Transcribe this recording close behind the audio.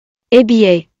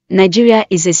Abia, Nigeria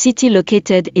is a city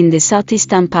located in the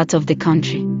southeastern part of the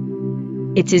country.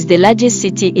 It is the largest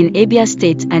city in Abia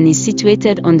State and is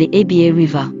situated on the Abia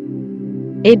River.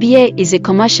 Abia is a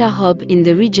commercial hub in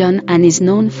the region and is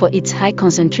known for its high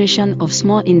concentration of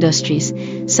small industries,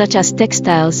 such as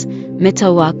textiles,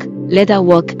 metalwork,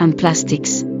 leatherwork and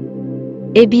plastics.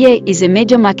 Abia is a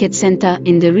major market center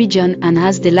in the region and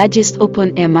has the largest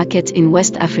open-air market in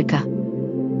West Africa.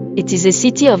 It is a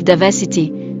city of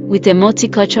diversity, with a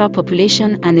multicultural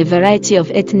population and a variety of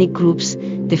ethnic groups.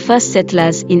 The first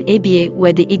settlers in Abia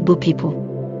were the Igbo people,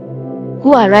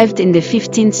 who arrived in the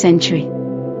 15th century.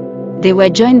 They were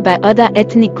joined by other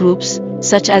ethnic groups,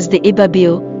 such as the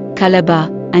Ibibio, Calabar,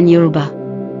 and Yoruba.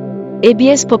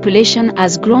 Abia's population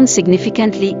has grown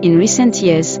significantly in recent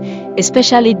years,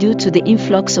 especially due to the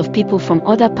influx of people from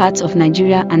other parts of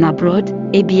Nigeria and abroad.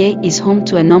 Abia is home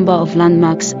to a number of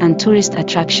landmarks and tourist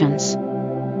attractions.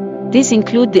 These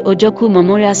include the Ojoku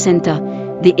Memorial Center,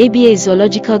 the Abia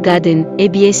Zoological Garden,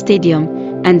 Abia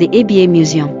Stadium, and the Abia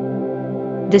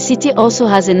Museum. The city also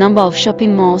has a number of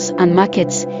shopping malls and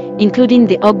markets, including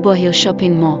the Ogbo Hill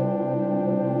Shopping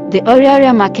Mall, the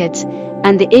Oriaria Market,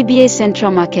 and the Abia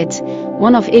Central Market.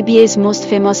 One of Abia's most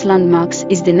famous landmarks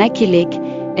is the Nike Lake,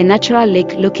 a natural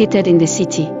lake located in the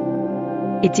city.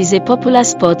 It is a popular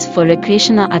spot for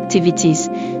recreational activities,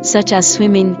 such as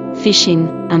swimming,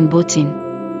 fishing, and boating.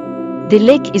 The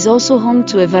lake is also home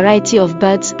to a variety of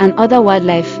birds and other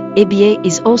wildlife. Abia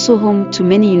is also home to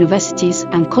many universities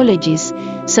and colleges,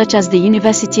 such as the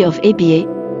University of Abia,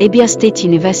 Abia State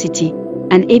University,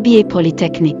 and Abia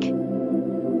Polytechnic.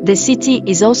 The city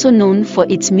is also known for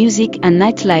its music and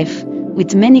nightlife,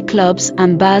 with many clubs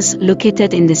and bars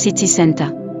located in the city center.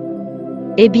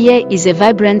 Abia is a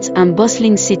vibrant and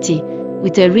bustling city,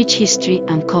 with a rich history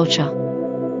and culture.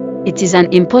 It is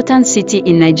an important city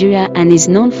in Nigeria and is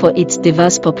known for its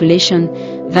diverse population,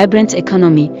 vibrant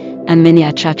economy, and many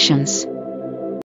attractions.